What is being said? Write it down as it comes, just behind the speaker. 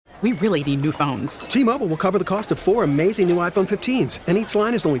We really need new phones. T-Mobile will cover the cost of 4 amazing new iPhone 15s, and each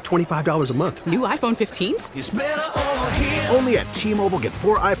line is only $25 a month. New iPhone 15s? It's better over here. Only at T-Mobile, get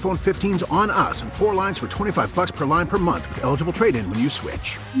 4 iPhone 15s on us and 4 lines for $25 per line per month with eligible trade-in when you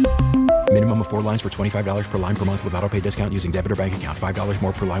switch. Minimum of 4 lines for $25 per line per month with autopay discount using debit or bank account. $5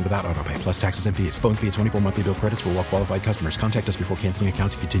 more per line without autopay, plus taxes and fees. Phone fee at 24 monthly bill credits for well-qualified customers. Contact us before canceling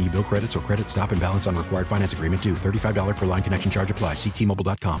account to continue bill credits or credit stop and balance on required finance agreement due. $35 per line connection charge applies. See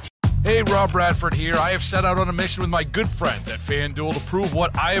T-Mobile.com. Hey, Rob Bradford here. I have set out on a mission with my good friends at FanDuel to prove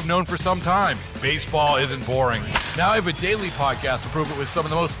what I have known for some time. Baseball isn't boring. Now I have a daily podcast to prove it with some of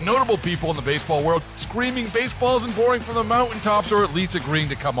the most notable people in the baseball world, screaming baseball isn't boring from the mountaintops, or at least agreeing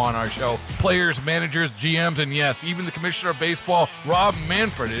to come on our show. Players, managers, GMs, and yes, even the commissioner of baseball, Rob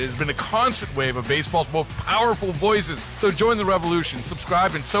Manfred. It has been a constant wave of baseball's most powerful voices. So join the revolution.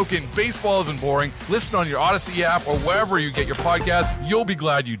 Subscribe and soak in Baseball Isn't Boring. Listen on your Odyssey app or wherever you get your podcast. You'll be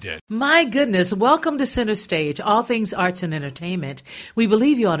glad you did. My goodness, welcome to Center Stage, all things arts and entertainment. We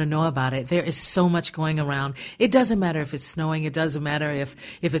believe you ought to know about it. There is so much going around. It doesn't matter if it's snowing. It doesn't matter if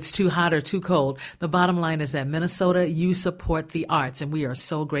it's too hot or too cold. The bottom line is that Minnesota, you support the arts, and we are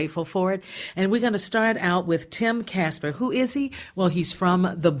so grateful for it. And we're going to start out with Tim Casper. Who is he? Well, he's from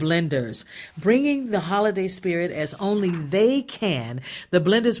the Blenders. Bringing the holiday spirit as only they can, the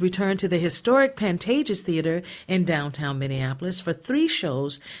Blenders return to the historic Pantages Theater in downtown Minneapolis for 3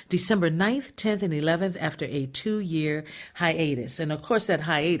 shows, December 9th, 10th, and 11th, after a 2-year hiatus. And of course, that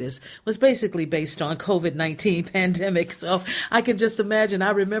hiatus was basically based on COVID-19 pandemic. So I can just imagine.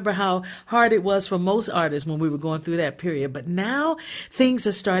 I remember how hard it was for most artists when we were going through that period. But now things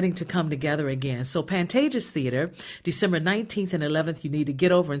are starting to come together again. So Pantages Theater, December 19th and 11th, you need to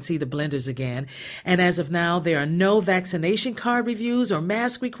get over and see the Blenders again. And as of now, there are no vaccination card reviews or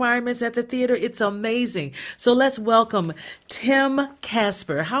mask requirements at the theater. It's amazing. So let's welcome Tim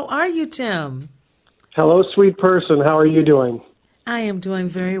Casper. How are you, Tim? Hello, sweet person. How are you doing? I am doing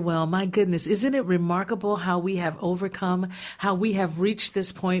very well. My goodness, isn't it remarkable how we have overcome, how we have reached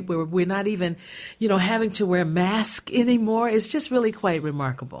this point where we're not even, having to wear masks anymore? It's just really quite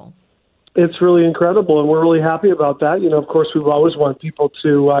remarkable. It's really incredible, and we're really happy about that. Of course, we always want people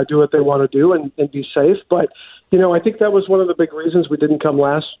to do what they want to do and be safe. But, I think that was one of the big reasons we didn't come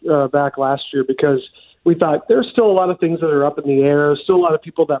back last year, because we thought there's still a lot of things that are up in the air, still a lot of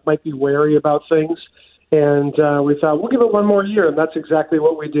people that might be wary about things. And we thought we'll give it one more year, and that's exactly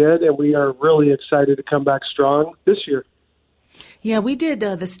what we did. And we are really excited to come back strong this year. Yeah, we did.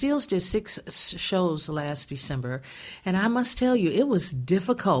 The Steels did 6 shows last December, and I must tell you, it was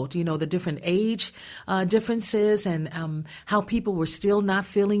difficult. The different age differences and how people were still not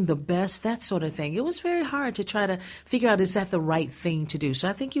feeling the best, that sort of thing. It was very hard to try to figure out, is that the right thing to do? So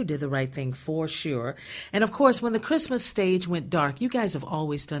I think you did the right thing for sure. And of course, when the Christmas stage went dark, you guys have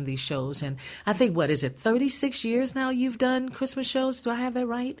always done these shows, and I think, 36 years now you've done Christmas shows? Do I have that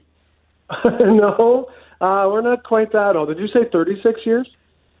right? No. We're not quite that old. Did you say 36 years?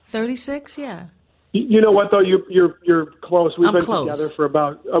 36, yeah. You know what, though? You're close. We've been close. together for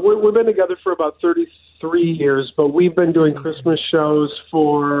about we've been together for about 33 years, but we've been doing Christmas shows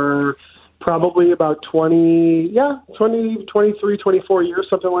for probably about 23, 24 years,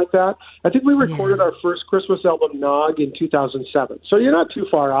 something like that. I think we recorded our first Christmas album, Nog, in 2007. So you're not too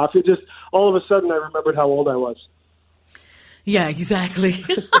far off. You just, all of a sudden, I remembered how old I was. Yeah, exactly.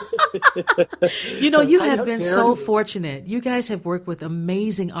 You have been so fortunate. You guys have worked with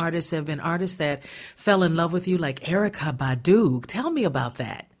amazing artists. There have been artists that fell in love with you, like Erykah Badu. Tell me about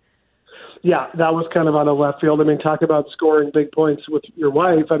that. Yeah, that was kind of out of left field. Talk about scoring big points with your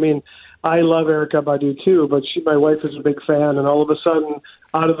wife. I love Erykah Badu too, but my wife is a big fan. And all of a sudden,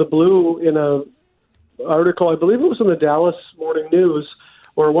 out of the blue, in a article, I believe it was in the Dallas Morning News,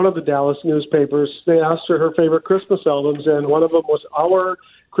 or one of the Dallas newspapers, they asked her favorite Christmas albums, and one of them was our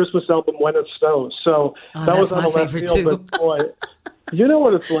Christmas album, When It Snows. So that was on the left field, too. But boy, you know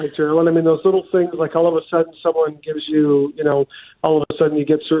what it's like, Geraldine. Those little things, like all of a sudden someone gives you, all of a sudden you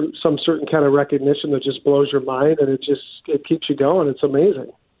get some certain kind of recognition that just blows your mind, and it keeps you going. It's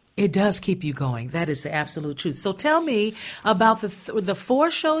amazing. It does keep you going. That is the absolute truth. So tell me about the 4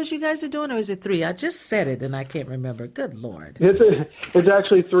 shows you guys are doing, or is it 3? I just said it and I can't remember. Good Lord. It's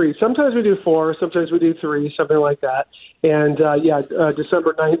actually 3. Sometimes we do 4, sometimes we do 3, something like that. And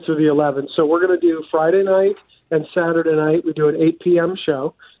December 9th through the 11th. So we're going to do Friday night and Saturday night. We do an 8 p.m.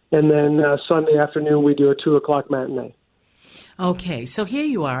 show. And then Sunday afternoon we do a 2 o'clock matinee. Okay, so here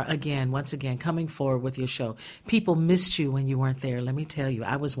you are again, once again, coming forward with your show. People missed you when you weren't there. Let me tell you,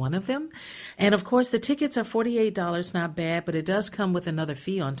 I was one of them. And of course, the tickets are $48, not bad, but it does come with another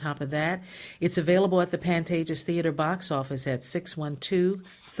fee on top of that. It's available at the Pantages Theater box office at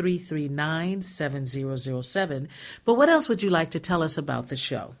 612-339-7007. But what else would you like to tell us about the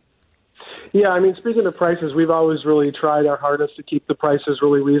show? Yeah, I mean, speaking of prices, we've always really tried our hardest to keep the prices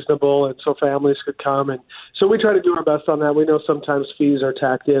really reasonable and so families could come. And so we try to do our best on that. We know sometimes fees are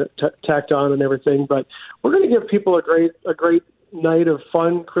tacked on and everything, but we're going to give people a great night of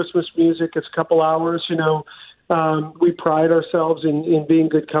fun Christmas music. It's a couple hours, we pride ourselves in being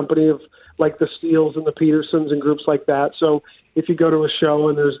good company of like the Steels and the Petersons and groups like that. So if you go to a show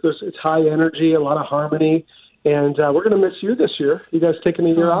and it's high energy, a lot of harmony, and we're going to miss you this year. You guys taking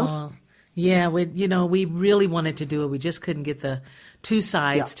a year off? Yeah, we really wanted to do it. We just couldn't get the two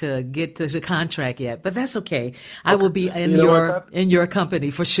sides to get to the contract yet, but that's okay. I will be in your company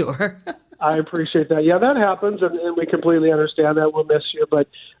for sure. I appreciate that. Yeah, that happens, and we completely understand that. We'll miss you, but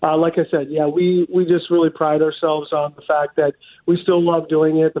like I said, yeah, we just really pride ourselves on the fact that we still love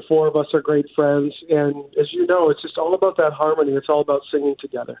doing it. The four of us are great friends, and as you know, it's just all about that harmony. It's all about singing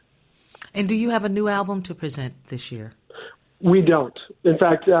together. And do you have a new album to present this year? We don't. In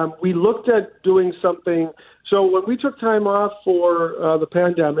fact, we looked at doing something. So when we took time off for the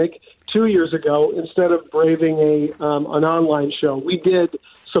pandemic 2 years ago, instead of braving an online show, we did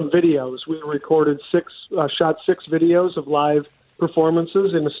some videos. We recorded shot six videos of live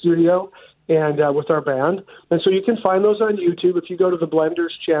performances in the studio and with our band. And so you can find those on YouTube. If you go to the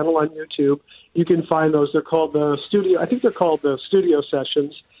Blenders channel on YouTube, you can find those. They're called the studio. I think they're called the studio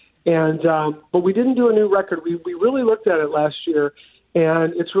sessions. And but we didn't do a new record. We really looked at it last year,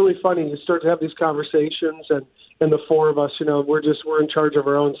 and it's really funny. You start to have these conversations, and the four of us, we're in charge of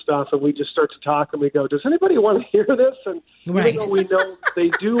our own stuff, and we just start to talk, and we go, "Does anybody want to hear this?" And even though we know they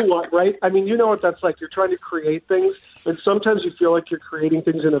do want, right? I mean, you know what that's like. You're trying to create things, and sometimes you feel like you're creating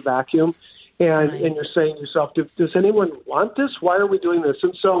things in a vacuum, and you're saying to yourself, "Does anyone want this? Why are we doing this?"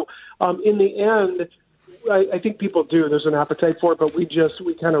 And so, in the end, I think people do. There's an appetite for it, but we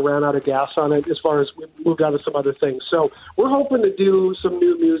kind of ran out of gas on it as far as we moved on to some other things. So we're hoping to do some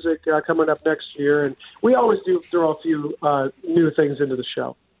new music coming up next year, and we always do throw a few new things into the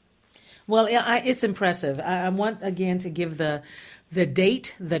show. Well, it's impressive. I want, again, to give the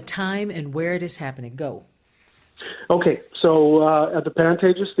date, the time, and where it is happening. Go. Okay, so at the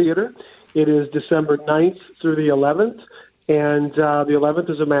Pantages Theater, it is December 9th through the 11th, and the 11th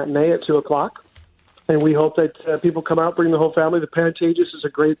is a matinee at 2 o'clock. And we hope that people come out, bring the whole family. The Pantages is a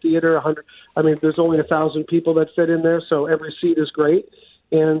great theater. There's only 1,000 people that fit in there, so every seat is great.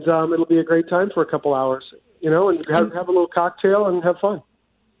 And it'll be a great time for a couple hours, and have a little cocktail and have fun.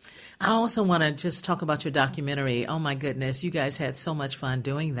 I also want to just talk about your documentary. Oh, my goodness. You guys had so much fun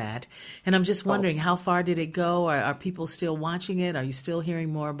doing that. And I'm just wondering, how far did it go? Are people still watching it? Are you still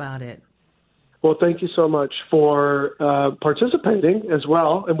hearing more about it? Well, thank you so much for participating as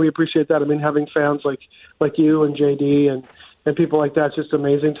well, and we appreciate that. I mean, having fans like you and JD and people like that is just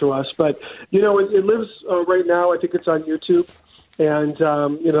amazing to us. But, it lives right now. I think it's on YouTube, and,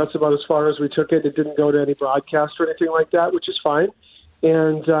 that's about as far as we took it. It didn't go to any broadcast or anything like that, which is fine.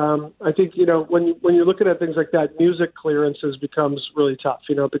 And I think, when you're looking at things like that, music clearances becomes really tough.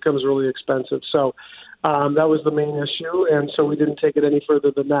 It becomes really expensive. So that was the main issue, and so we didn't take it any further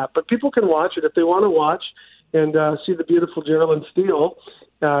than that. But people can watch it if they want to watch and see the beautiful Geraldine Steele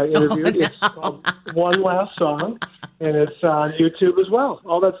interview. It's called One Last Song, and it's on YouTube as well.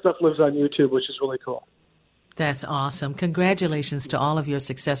 All that stuff lives on YouTube, which is really cool. That's awesome. Congratulations to all of your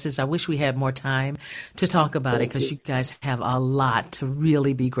successes. I wish we had more time to talk about it because you guys have a lot to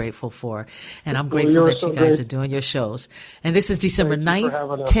really be grateful for. And I'm grateful that you guys are doing your shows. And this is December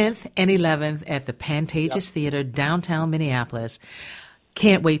 9th, 10th, and 11th at the Pantages Theater, downtown Minneapolis.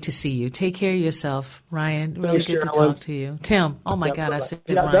 Can't wait to see you. Take care of yourself, Ryan. Really good to talk to you. Tim, oh my God, I said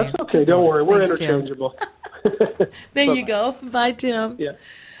Ryan. Yeah, that's okay. Don't worry. We're interchangeable. There you go. Bye, Tim. Yeah.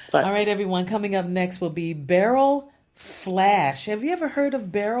 Bye. All right, everyone. Coming up next will be Beryl Flash. Have you ever heard of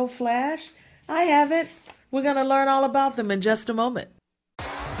Beryl Flash? I haven't. We're going to learn all about them in just a moment.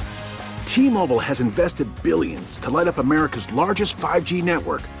 T-Mobile has invested billions to light up America's largest 5G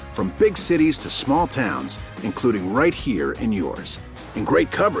network, from big cities to small towns, including right here in yours. And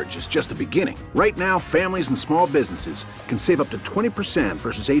great coverage is just the beginning. Right now, families and small businesses can save up to 20%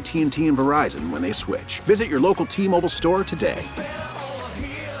 versus AT&T and Verizon when they switch. Visit your local T-Mobile store today.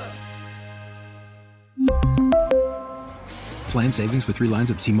 Plan savings with 3 lines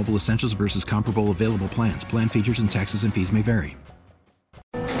of T-Mobile Essentials versus comparable available plans. Plan features and taxes and fees may vary.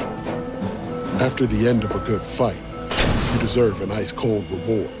 After the end of a good fight, you deserve an ice-cold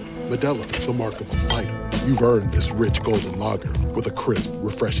reward. Modelo, the mark of a fighter. You've earned this rich golden lager with a crisp,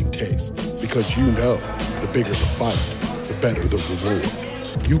 refreshing taste. Because you know, the bigger the fight, the better the reward.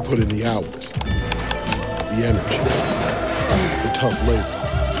 You put in the hours, the energy, the tough labor.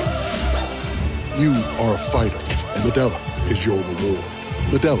 You are a fighter, and Modelo is your reward.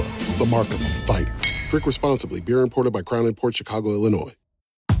 Modelo, the mark of a fighter. Drink responsibly. Beer imported by Crown Imports, Chicago, Illinois.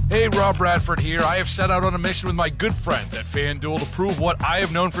 Hey, Rob Bradford here. I have set out on a mission with my good friends at FanDuel to prove what I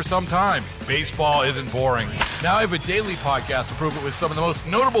have known for some time. Baseball isn't boring. Now I have a daily podcast to prove it with some of the most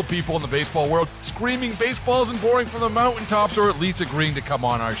notable people in the baseball world, screaming baseball isn't boring from the mountaintops, or at least agreeing to come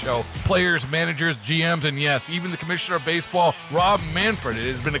on our show. Players, managers, GMs, and yes, even the commissioner of baseball, Rob Manfred.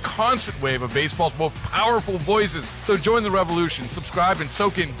 It has been a constant wave of baseball's most powerful voices. So join the revolution. Subscribe and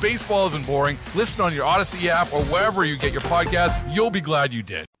soak in Baseball Isn't Boring. Listen on your Odyssey app or wherever you get your podcasts. You'll be glad you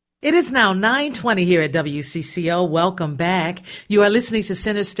did. It is now 9:20 here at WCCO. Welcome back. You are listening to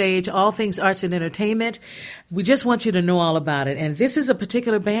Center Stage, all things arts and entertainment. We just want you to know all about it. And this is a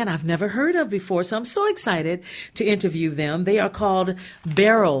particular band I've never heard of before, so I'm so excited to interview them. They are called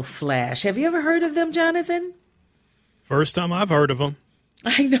Barrel Flash. Have you ever heard of them, Jonathan? First time I've heard of them.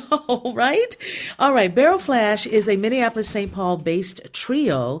 I know, right? All right. Barrel Flash is a Minneapolis-St. Paul-based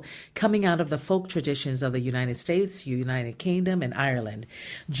trio coming out of the folk traditions of the United States, United Kingdom, and Ireland.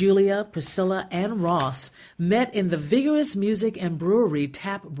 Julia, Priscilla, and Ross met in the vigorous music and brewery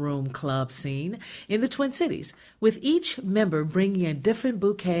tap room club scene in the Twin Cities. With each member bringing a different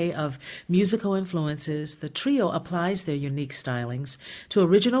bouquet of musical influences, the trio applies their unique stylings to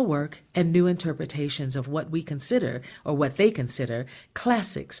original work and new interpretations of what we consider, or what they consider,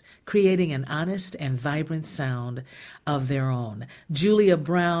 classics, creating an honest and vibrant sound of their own. Julia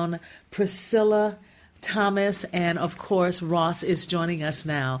Brown, Priscilla Thomas, and of course, Ross is joining us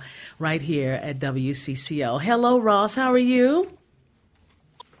now right here at WCCO. Hello, Ross. How are you?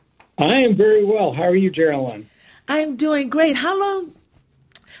 I am very well. How are you, Geraldine? I'm doing great. How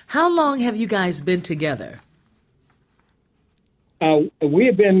long have you guys been together?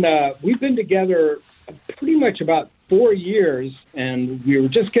 We've been together pretty much about 4 years, and we were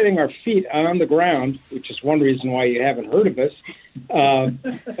just getting our feet on the ground, which is one reason why you haven't heard of us,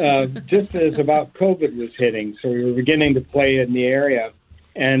 just as about COVID was hitting. So we were beginning to play in the area.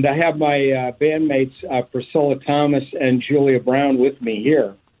 And I have my bandmates, Priscilla Thomas and Julia Brown, with me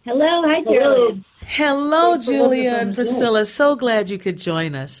here. Hello. Hi, Julia. Hello, Julia and Priscilla. So glad you could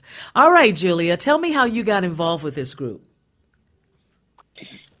join us. All right, Julia, tell me how you got involved with this group.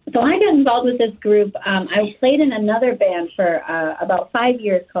 So I got involved with this group. I played in another band for about 5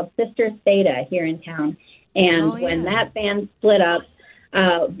 years called Sister Theta here in town. And when that band split up,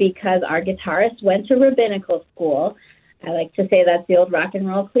 because our guitarist went to rabbinical school, I like to say that's the old rock and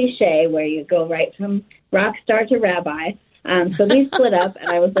roll cliche where you go right from rock star to rabbi. So we split up, and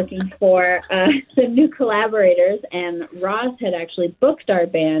I was looking for some new collaborators, and Ross had actually booked our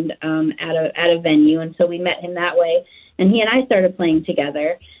band at a venue, and so we met him that way, and he and I started playing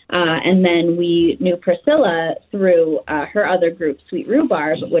together, and then we knew Priscilla through her other group, Sweet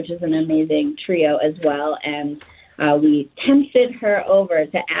Rhubarb, which is an amazing trio as well, and we tempted her over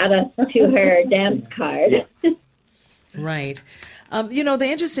to add us to her dance card. Right. The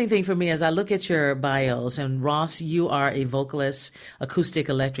interesting thing for me as I look at your bios, and Ross, you are a vocalist, acoustic,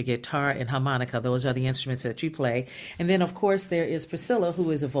 electric guitar, and harmonica. Those are the instruments that you play. And then, of course, there is Priscilla, who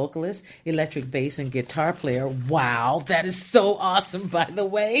is a vocalist, electric bass, and guitar player. Wow, that is so awesome, by the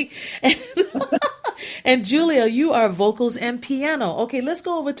way. And Julia, you are vocals and piano. Okay, let's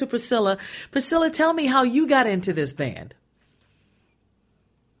go over to Priscilla. Priscilla, tell me how you got into this band.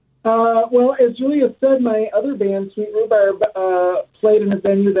 Well, as Julia said, my other band, Sweet Rhubarb, played in a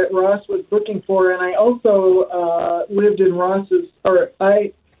venue that Ross was booking for, and I also lived in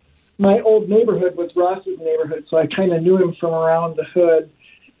my old neighborhood was Ross's neighborhood, so I kind of knew him from around the hood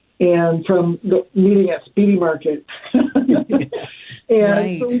and from the meeting at Speedy Market.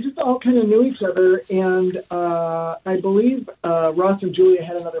 And so we just all kind of knew each other, and I believe Ross and Julia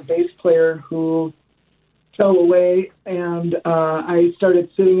had another bass player who fell away, and I started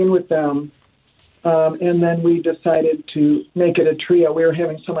sitting in with them, and then we decided to make it a trio. We were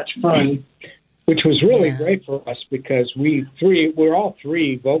having so much fun. Which was really great for us because we're all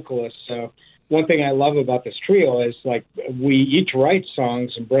three vocalists. So one thing I love about this trio is like we each write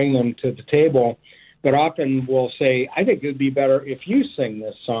songs and bring them to the table, but often we'll say, I think it would be better if you sing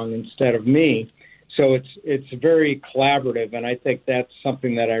this song instead of me. So it's very collaborative, and I think that's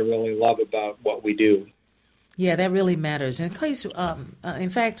something that I really love about what we do. Yeah, that really matters. In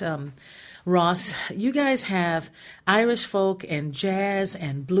fact, Ross, you guys have Irish folk and jazz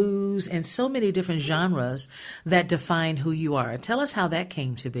and blues and so many different genres that define who you are. Tell us how that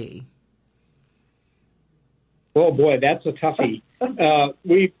came to be. Oh boy, that's a toughie.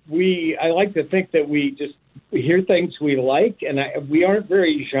 I like to think that we hear things we like, and we aren't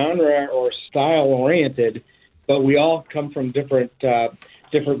very genre or style oriented, but we all come from different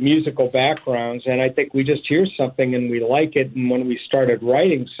musical backgrounds, and I think we just hear something and we like it. And when we started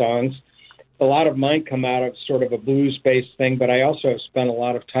writing songs, a lot of mine come out of sort of a blues-based thing, but I also have spent a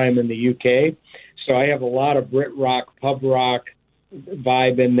lot of time in the UK, so I have a lot of Brit rock, pub rock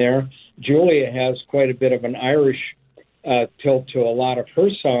vibe in there. Julia has quite a bit of an Irish tilt to a lot of her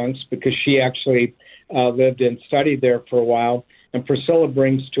songs because she actually lived and studied there for a while. And Priscilla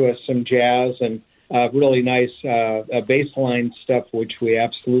brings to us some jazz and really nice bass line stuff, which we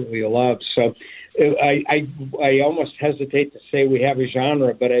absolutely love. So I almost hesitate to say we have a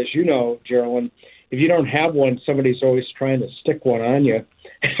genre, but as you know, Geraldine, if you don't have one, somebody's always trying to stick one on you.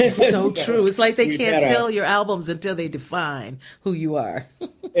 It's so true. It's like they can't sell your albums until they define who you are.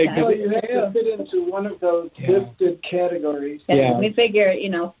 Well, you have to fit into one of those listed categories. Yeah. We figure,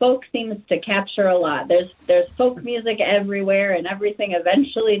 folk seems to capture a lot. There's folk music everywhere, and everything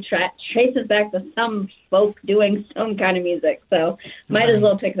eventually traces back to some folk doing some kind of music. So might as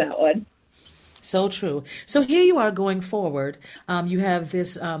well pick that one. So true. So here you are going forward. You have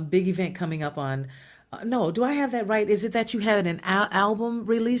this big event coming up on... no, do I have that right? Is it that you had an album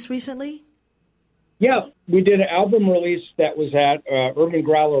release recently? Yeah, we did an album release that was at Urban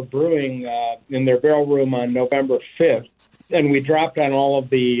Growler Brewing in their barrel room on November 5th, and we dropped on all of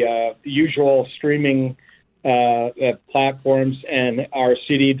the usual streaming platforms, and our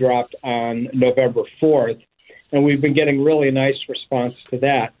CD dropped on November 4th, and we've been getting really nice response to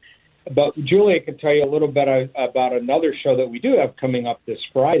that. But Julia can tell you a little bit about another show that we do have coming up this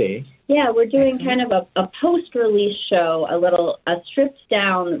Friday. Yeah, we're doing kind of a post-release show, a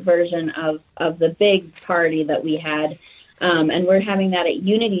stripped-down version of the big party that we had, and we're having that at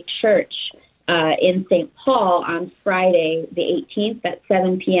Unity Church in St. Paul on Friday, the 18th at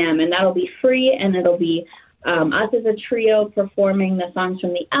 7 p.m., and that'll be free, and it'll be us as a trio performing the songs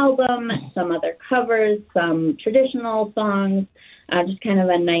from the album, some other covers, some traditional songs, just kind of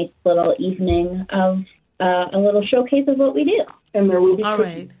a nice little evening of a little showcase of what we do. And there will be cookies.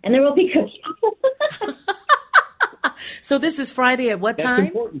 Right. And there will be cookies. So this is Friday at what time?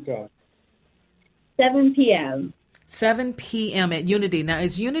 That's important to us. 7 p.m. 7 p.m. at Unity. Now,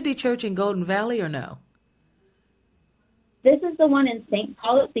 is Unity Church in Golden Valley or no? This is the one in St.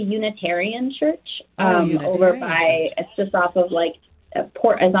 Paul. It's the Unitarian Church. Unitarian over by, Church. It's just off of it's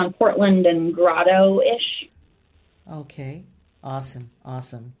on Portland and Grotto-ish. Okay. Awesome.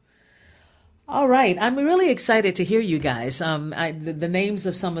 All right. I'm really excited to hear you guys. The names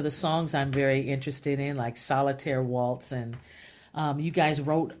of some of the songs I'm very interested in, like Solitaire Waltz, and you guys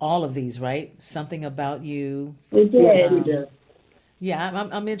wrote all of these, right? Something About You. We did. We did. Yeah,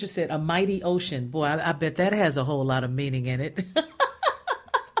 I'm interested. A Mighty Ocean. Boy, I bet that has a whole lot of meaning in it.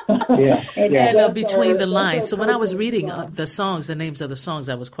 Yeah. And between the lines. So when I was reading the names of the songs,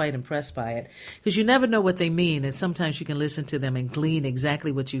 I was quite impressed by it, because you never know what they mean, and sometimes you can listen to them and glean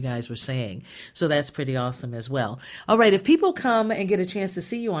exactly what you guys were saying. So that's pretty awesome as well. All right, if people come and get a chance to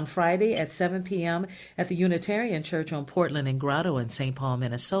see you on Friday at 7 p.m. at the Unitarian Church on Portland and Grotto in St. Paul,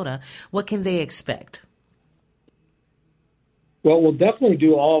 Minnesota, what can they expect? Well, we'll definitely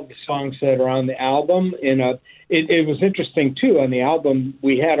do all of the songs that are on the album. It was interesting, too. On the album,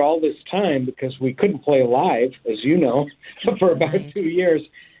 we had all this time because we couldn't play live, as you know, for about 2 years.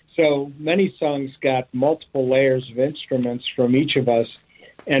 So many songs got multiple layers of instruments from each of us,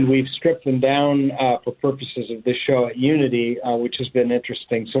 and we've stripped them down for purposes of this show at Unity, which has been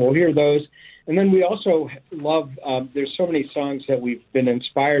interesting. So we'll hear those. And then we also love, there's so many songs that we've been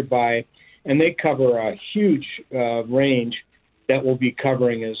inspired by, and they cover a huge range that we'll be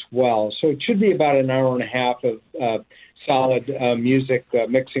covering as well. So it should be about an hour and a half of solid music,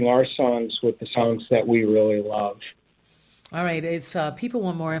 mixing our songs with the songs that we really love. All right. If people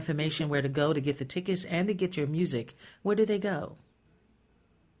want more information, where to go to get the tickets and to get your music, where do they go?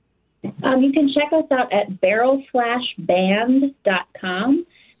 You can check us out at barrelslashband.com,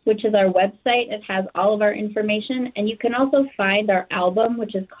 which is our website. It has all of our information. And you can also find our album,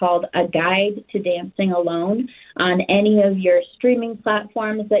 which is called A Guide to Dancing Alone, on any of your streaming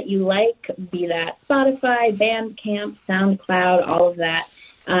platforms that you like, be that Spotify, Bandcamp, SoundCloud, all of that.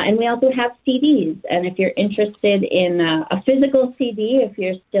 And we also have CDs. And if you're interested in a physical CD, if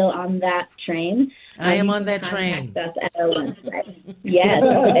you're still on that train, I am on that train. Us at our website. Yes,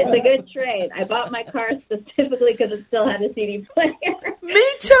 it's a good train. I bought my car specifically because it still had a CD player. Me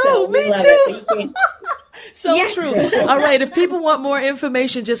too. Me too. So yes. true. All right. If people want more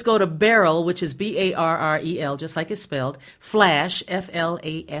information, just go to Barrel, which is Barrel, just like it's spelled, Flash,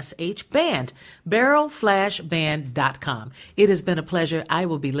 Flash, band, barrelflashband.com. It has been a pleasure. I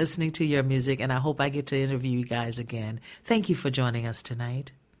will be listening to your music, and I hope I get to interview you guys again. Thank you for joining us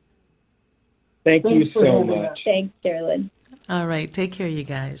tonight. Thank you so much. Thanks, Darylyn. All right. Take care, you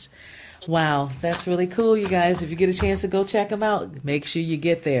guys. Wow, that's really cool, you guys. If you get a chance to go check them out, make sure you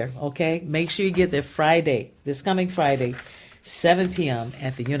get there, okay? Make sure you get there Friday, this coming Friday, 7 p.m.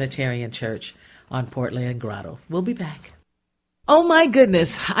 at the Unitarian Church on Portland Grotto. We'll be back. Oh, my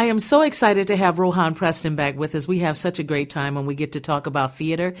goodness. I am so excited to have Rohan Preston back with us. We have such a great time when we get to talk about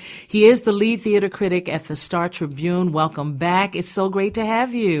theater. He is the lead theater critic at the Star Tribune. Welcome back. It's so great to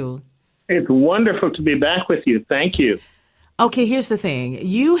have you. It's wonderful to be back with you. Thank you. Okay, here's the thing.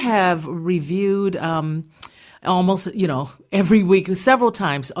 You have reviewed almost, every week, several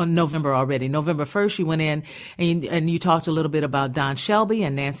times on November already. November 1st, you went in and you talked a little bit about Don Shelby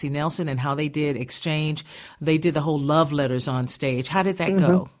and Nancy Nelson and how they did exchange. They did the whole love letters on stage. How did that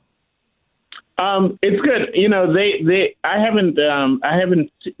go? It's good. I've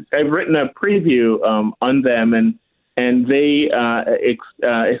written a preview on them and they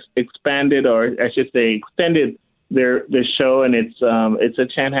expanded, or I should say extended their show, and it's a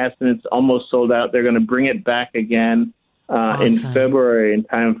Chanhassen. It's almost sold out. They're going to bring it back again in February in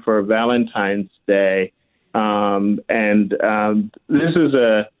time for Valentine's Day. This is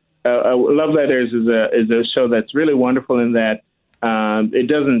a Love Letters is a show that's really wonderful in that it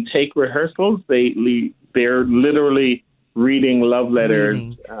doesn't take rehearsals. They're literally reading love letters.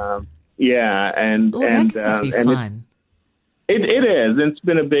 That could be fun. It is. It's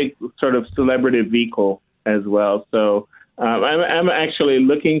been a big sort of celebrity vehicle as well. So I'm actually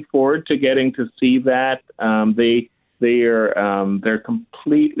looking forward to getting to see that. They're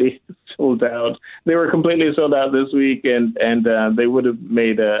completely sold out. They were completely sold out this week, and they would have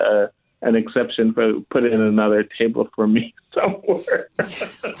made an exception for put in another table for me somewhere.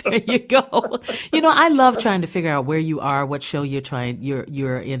 There you go. I love trying to figure out where you are, what show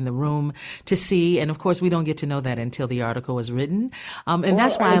you're in the room to see. And of course, we don't get to know that until the article is written. And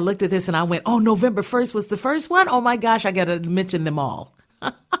that's why I looked at this and I went, oh, November 1st was the first one. Oh my gosh, I got to mention them all.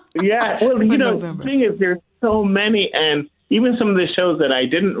 Yeah. Well, the thing is, there's so many, and even some of the shows that I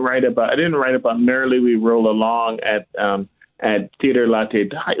didn't write about. I didn't write about Merrily We Roll Along at Theater Latte.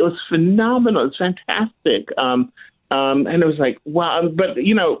 It was phenomenal. It's fantastic. And it was like, wow. But,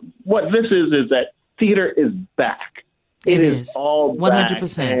 what this is that theater is back. It is all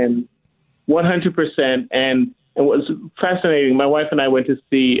 100%. And 100%. And what was fascinating, my wife and I went to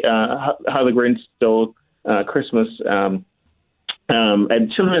see How the Grinch Stole Christmas at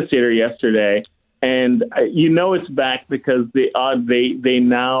Children's Theater yesterday. And it's back because there's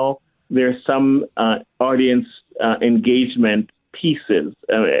some audience engagement pieces,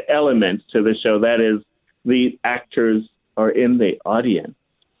 elements to the show. That is, the actors are in the audience.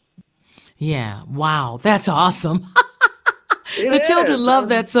 Yeah. Wow. That's awesome. The children love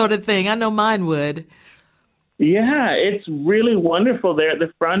that sort of thing. I know mine would. Yeah, it's really wonderful there at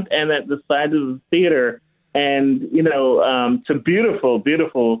the front and at the side of the theater. And, it's a beautiful,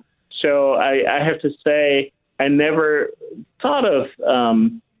 beautiful show. I have to say, I never thought of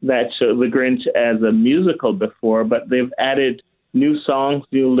that show, The Grinch, as a musical before, but they've added new songs,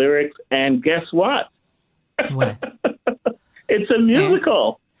 new lyrics, and guess what? What? It's a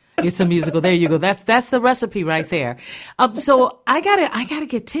musical. It's a musical. There you go. That's the recipe right there. So I gotta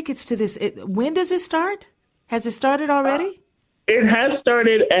get tickets to this. When does it start? Has it started already? It has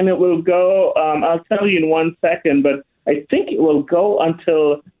started, and it will go. I'll tell you in 1 second, but I think it will go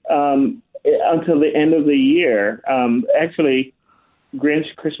until the end of the year. Actually,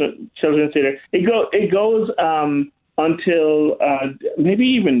 Grinch Christmas Children's Theater. It goes until maybe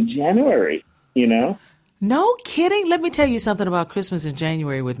even January. No kidding. Let me tell you something about Christmas in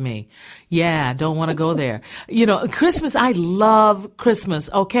January with me. Yeah, don't want to go there. Christmas, I love Christmas,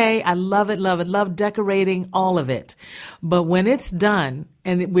 okay? I love it, love decorating, all of it. But when it's done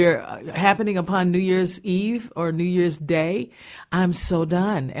and we're happening upon New Year's Eve or New Year's Day, I'm so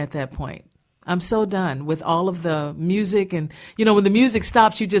done at that point. I'm so done with all of the music. And, when the music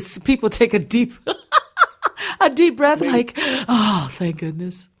stops, people take a deep breath like, oh, thank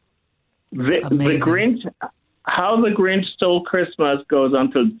goodness. The Grinch, How the Grinch Stole Christmas goes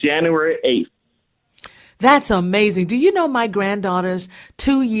until January 8th. That's amazing. Do you know my granddaughters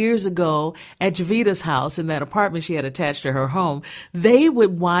 2 years ago at Javita's house in that apartment she had attached to her home, they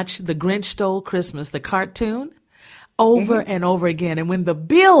would watch The Grinch Stole Christmas, the cartoon, over and over again. And when the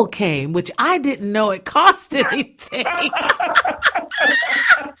bill came, which I didn't know it cost anything.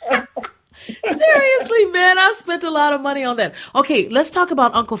 Seriously, man, I spent a lot of money on that. Okay, let's talk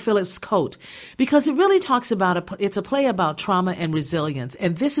about Uncle Philip's Coat, because it really talks about, it's a play about trauma and resilience.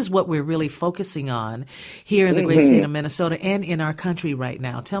 And this is what we're really focusing on here in the great state of Minnesota and in our country right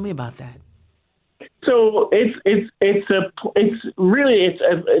now. Tell me about that. So it's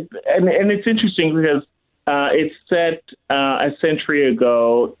interesting because it's set a century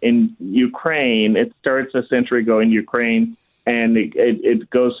ago in Ukraine. It starts a century ago in Ukraine. And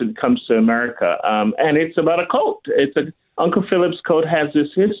it comes to America, and it's about a coat. Uncle Philip's Coat has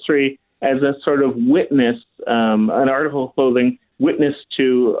this history as a sort of witness, an article of clothing witness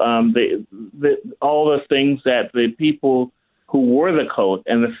to all the things that the people who wore the coat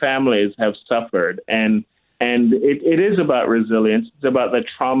and the families have suffered, and it is about resilience. It's about the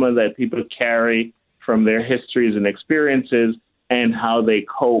trauma that people carry from their histories and experiences, and how they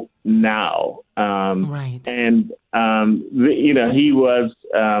cope now. Right. And he was.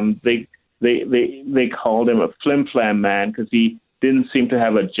 They called him a flim-flam man because he didn't seem to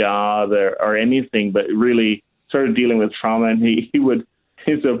have a job or anything, but really started dealing with trauma. And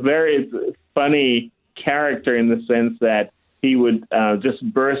he's a very funny character in the sense that he would just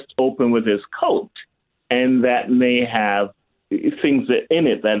burst open with his coat, and that may have things in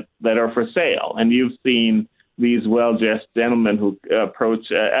it that are for sale. And you've seen these well-dressed gentlemen who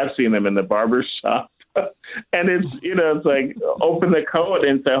approach, I've seen them in the barber shop, and it's like, open the coat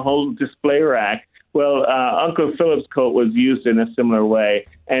and it's a whole display rack. Well, Uncle Philip's Coat was used in a similar way,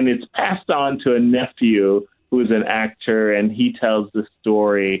 and it's passed on to a nephew who's an actor, and he tells the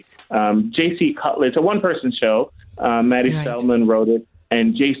story. J.C. Cutler, it's a one-person show. Maddie Feldman wrote it,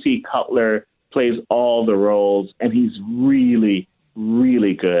 and J.C. Cutler plays all the roles, and he's really,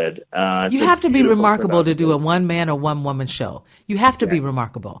 really good. You have to be remarkable to do a one-man or one-woman show. You have to be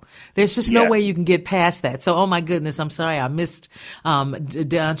remarkable. There's just no way you can get past that. So, oh my goodness, I'm sorry I missed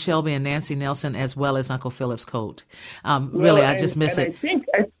Don Shelby and Nancy Nelson as well as Uncle Philip's Coat. Really, I just miss it.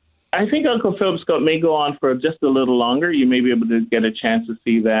 I think Uncle Philip's Coat may go on for just a little longer. You may be able to get a chance to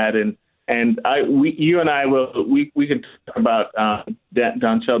see that, and you and I we can talk about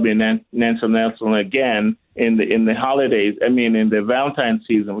Don Shelby and Nancy Nelson again in the holidays. I mean, in the Valentine's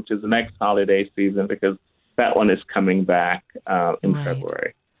season, which is the next holiday season, because that one is coming back in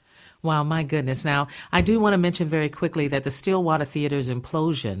February. Wow, my goodness. Now, I do want to mention very quickly that the Stillwater Theater's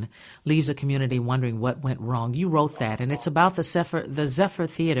implosion leaves a community wondering what went wrong. You wrote that, and it's about the Zephyr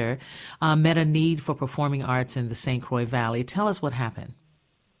Theater met a need for performing arts in the St. Croix Valley. Tell us what happened.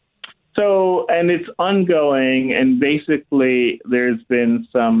 So, and it's ongoing, and basically there's been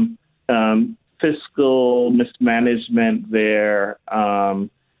some fiscal mismanagement there,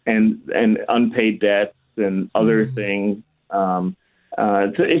 and unpaid debts and other things.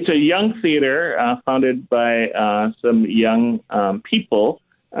 It's a young theater founded by some young people,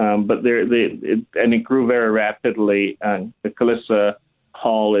 but it grew very rapidly. Calissa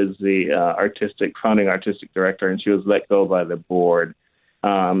Hall is the founding artistic director, and she was let go by the board.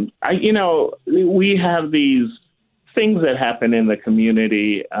 We have these things that happen in the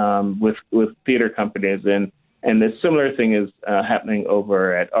community with theater companies, and a similar thing is happening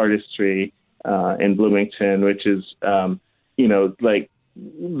over at Artistry in Bloomington, which is, there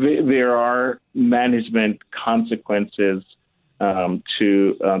are management consequences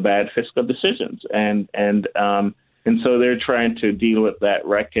to bad fiscal decisions, and so they're trying to deal with that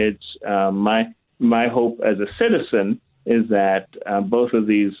wreckage. My hope as a citizen is that both of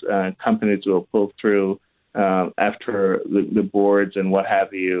these companies will pull through after the boards and what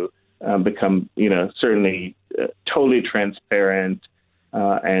have you become, certainly totally transparent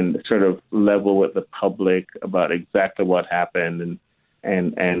and sort of level with the public about exactly what happened,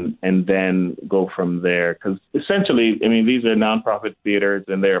 and then go from there. Because essentially, I mean, these are nonprofit theaters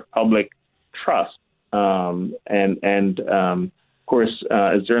and they're public trust. Of course,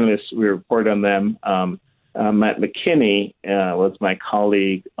 as journalists, we report on them. Matt McKinney was my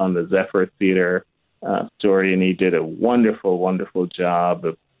colleague on the Zephyr Theater story, and he did a wonderful, wonderful job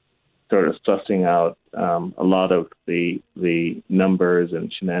of sort of sussing out a lot of the numbers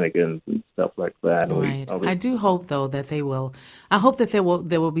and shenanigans and stuff like that. Right. I do hope, though, that they will. I hope that there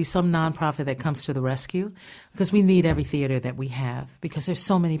will be some nonprofit that comes to the rescue, because we need every theater that we have, because there's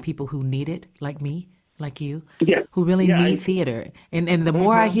so many people who need it, like me, like you, Yeah. who really Yeah, need theater. And the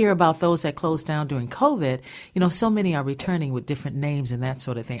more I hear about those that closed down during COVID, so many are returning with different names and that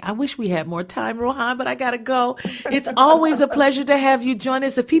sort of thing. I wish we had more time, Rohan, but I got to go. It's always a pleasure to have you join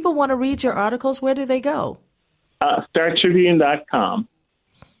us. If people want to read your articles, where do they go? StarTribune.com.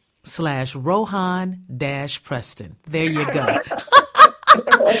 /Rohan-Preston. There you go.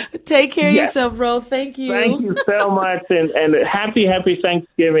 Take care of yourself, Ro. Thank you. Thank you so much, and happy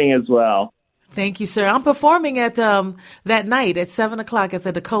Thanksgiving as well. Thank you, sir. I'm performing at that night at 7:00 at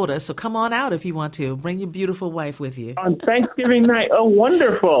the Dakota, so come on out if you want to. Bring your beautiful wife with you. On Thanksgiving night. Oh,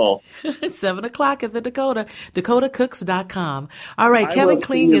 wonderful. 7:00 at the Dakota, dakotacooks.com. All right, Kevin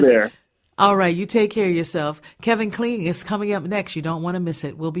Kling is there. All right, you take care of yourself. Kevin Kling is coming up next. You don't want to miss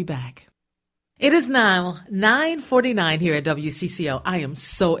it. We'll be back. It is now 9:49 here at WCCO. I am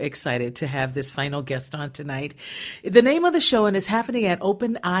so excited to have this final guest on tonight. The name of the show, and it's happening at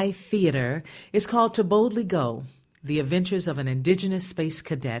Open Eye Theater, is called To Boldly Go, The Adventures of an Indigenous Space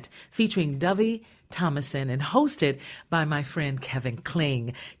Cadet, featuring Dovey Thomason and hosted by my friend Kevin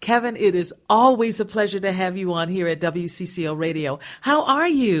Kling. Kevin, it is always a pleasure to have you on here at WCCO Radio. How are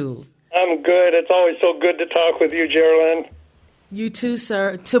you? I'm good. It's always so good to talk with you, Geraldine. You too,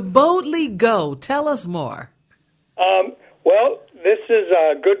 sir. To Boldly Go. Tell us more. Well, this is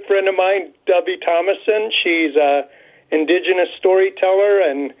a good friend of mine, Dovey Thomason. She's an Indigenous storyteller,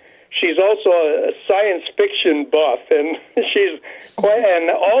 and she's also a science fiction buff, and she's quite. And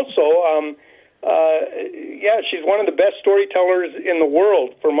also, she's one of the best storytellers in the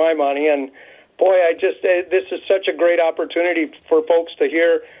world, for my money. And boy, this is such a great opportunity for folks to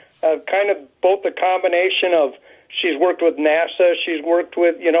hear kind of both the combination of. She's worked with NASA. She's worked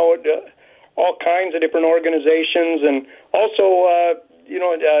with, all kinds of different organizations. And also,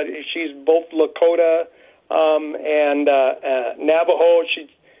 she's both Lakota and Navajo.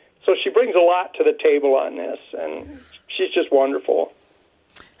 So she brings a lot to the table on this, and she's just wonderful.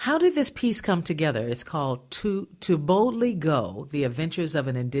 How did this piece come together? It's called To Boldly Go, The Adventures of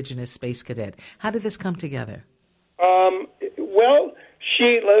an Indigenous Space Cadet. How did this come together? Well,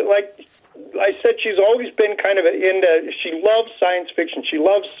 she, like I said, she's always been kind of she loves science fiction. She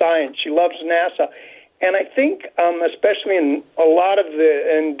loves science. She loves NASA. And I think, especially in a lot of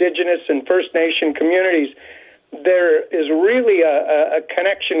the Indigenous and First Nation communities, there is really a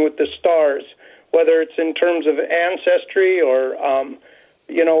connection with the stars, whether it's in terms of ancestry or,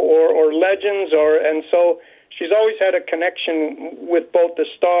 or legends. And so she's always had a connection with both the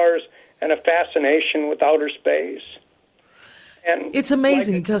stars and a fascination with outer space. And it's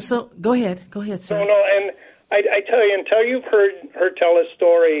amazing because go ahead, sir. No, and I tell you, until you've heard her tell a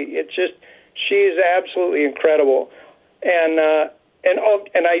story, it's just she is absolutely incredible. And I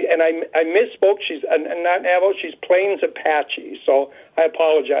misspoke. She's not Navajo. She's Plains Apache. So I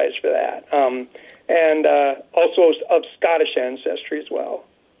apologize for that. And also of Scottish ancestry as well.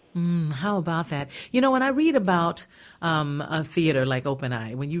 How about that? When I read about a theater like Open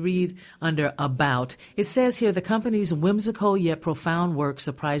Eye, when you read under About, it says here the company's whimsical yet profound work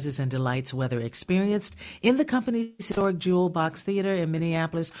surprises and delights whether experienced in the company's historic Jewel Box Theater in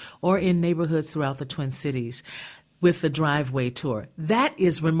Minneapolis or in neighborhoods throughout the Twin Cities. With the driveway tour. That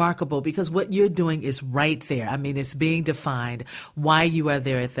is remarkable because what you're doing is right there. I mean, it's being defined why you are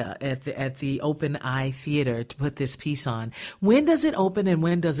there at the Open Eye Theater to put this piece on. When does it open and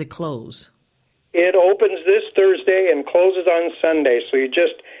when does it close? It opens this Thursday and closes on Sunday. So you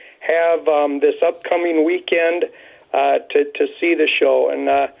just have this upcoming weekend to see the show. And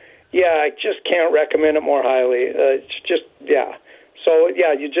I just can't recommend it more highly. It's just, yeah. So,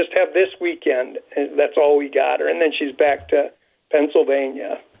 you just have this weekend. That's all we got her. And then she's back to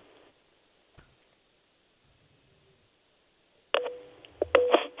Pennsylvania.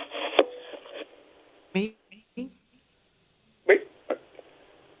 Me? Wait.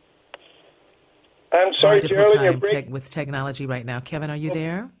 I'm sorry, Geraldine. With technology right now. Kevin, are you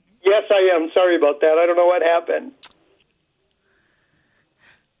there? Yes, I am. Sorry about that. I don't know what happened.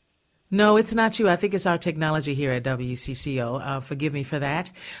 No, it's not you. I think it's our technology here at WCCO. Forgive me for that.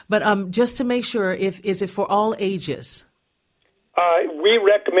 But just to make sure, is it for all ages? We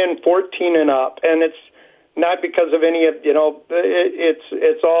recommend 14 and up, and it's not because of any of,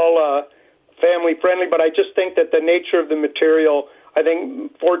 it's all family friendly, but I just think that the nature of the material, I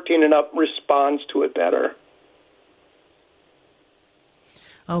think 14 and up responds to it better.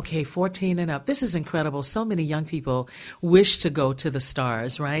 Okay, 14 and up. This is incredible. So many young people wish to go to the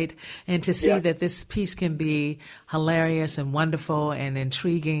stars, right? And to see that this piece can be hilarious and wonderful and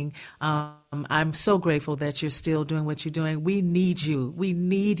intriguing. I'm so grateful that you're still doing what you're doing. We need you. We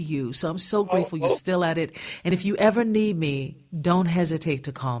need you. So I'm so grateful you're still at it. And if you ever need me, don't hesitate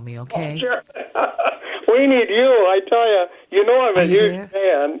to call me, okay? Sure. We need you. I tell you, you know I'm a huge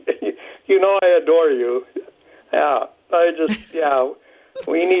fan. You know I adore you. Yeah,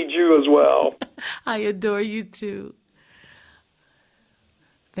 we need you as well. I adore you too.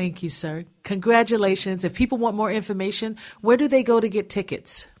 Thank you, sir. Congratulations. If people want more information, where do they go to get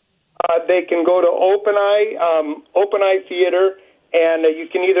tickets? They can go to Open Eye Theater, and you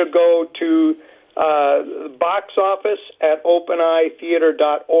can either go to the box office at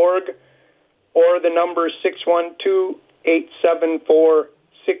openeyetheater.org or the number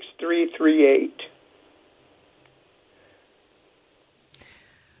 612-874-6338.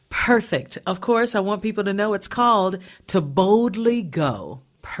 Perfect. Of course, I want people to know it's called To Boldly Go.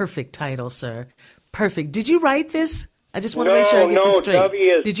 Perfect title, sir. Perfect. Did you write this? I just want to make sure I get this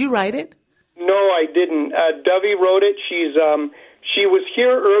straight. Did you write it? No, I didn't. Dovey wrote it. She was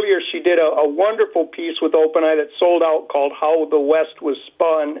here earlier. She did a wonderful piece with Open Eye that sold out called How the West Was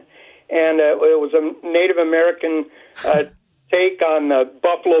Spun. And it was a Native American take on the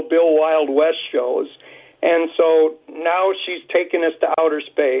Buffalo Bill Wild West shows. And so now she's taking us to outer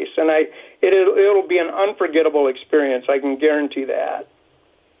space. And it'll be an unforgettable experience. I can guarantee that.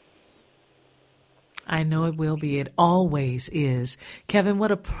 I know it will be. It always is. Kevin,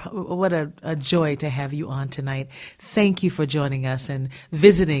 what a joy to have you on tonight. Thank you for joining us and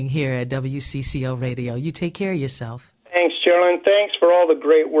visiting here at WCCO Radio. You take care of yourself. Thanks, Sherilyn. Thanks for all the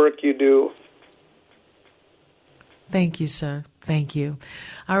great work you do. Thank you, sir. Thank you.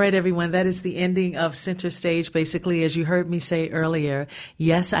 All right, everyone. That is the ending of Center Stage. Basically, as you heard me say earlier,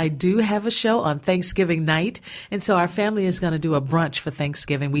 yes, I do have a show on Thanksgiving night. And so our family is going to do a brunch for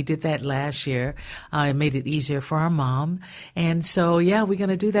Thanksgiving. We did that last year. It made it easier for our mom. And so, yeah, we're going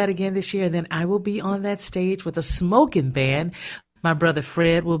to do that again this year. And then I will be on that stage with a smoking band. My brother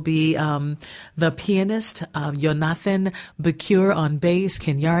Fred will be the pianist, Jonathan Bakure on bass,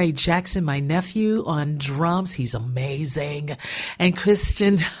 Kenyari Jackson, my nephew, on drums. He's amazing. And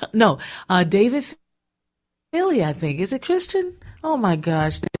David Philly, I think. Is it Christian? Oh, my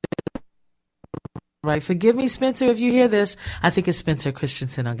gosh. Right. Forgive me, Spencer, if you hear this. I think it's Spencer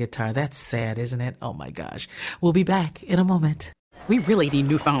Christensen on guitar. That's sad, isn't it? Oh, my gosh. We'll be back in a moment. We really need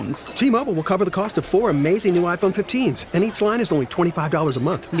new phones. T-Mobile will cover the cost of 4 amazing new iPhone 15s, and each line is only $25 a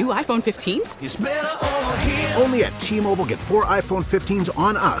month. New iPhone 15s? It's better over here. Only at T-Mobile, get 4 iPhone 15s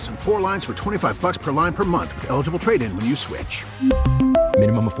on us and 4 lines for $25 per line per month with eligible trade-in when you switch.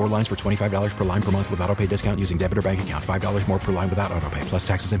 Minimum of 4 lines for $25 per line per month with autopay discount using debit or bank account. $5 more per line without autopay, plus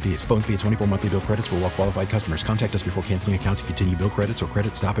taxes and fees. Phone fee at 24 monthly bill credits for well-qualified customers. Contact us before canceling account to continue bill credits or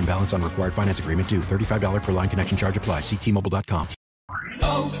credit stop and balance on required finance agreement due. $35 per line connection charge applies. See T-Mobile.com.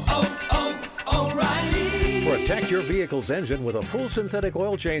 O'Reilly. Protect your vehicle's engine with a full synthetic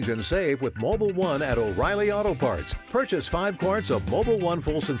oil change and save with Mobil 1 at O'Reilly Auto Parts. Purchase 5 quarts of Mobil 1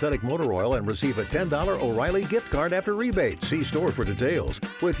 full synthetic motor oil and receive a $10 O'Reilly gift card after rebate. See store for details.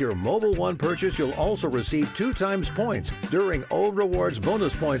 With your Mobil 1 purchase, you'll also receive 2 times points during O Rewards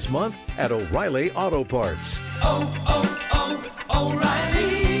Bonus Points Month at O'Reilly Auto Parts.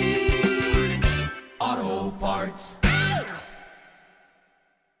 O'Reilly Auto Parts.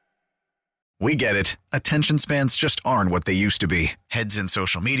 We get it. Attention spans just aren't what they used to be. Heads in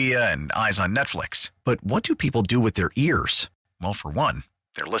social media and eyes on Netflix. But what do people do with their ears? Well, for one,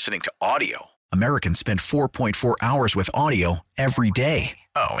 they're listening to audio. Americans spend 4.4 hours with audio every day.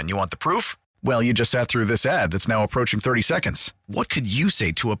 Oh, and you want the proof? Well, you just sat through this ad that's now approaching 30 seconds. What could you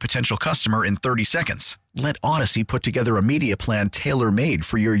say to a potential customer in 30 seconds? Let Odyssey put together a media plan tailor-made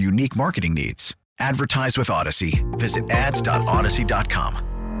for your unique marketing needs. Advertise with Odyssey. Visit ads.odyssey.com.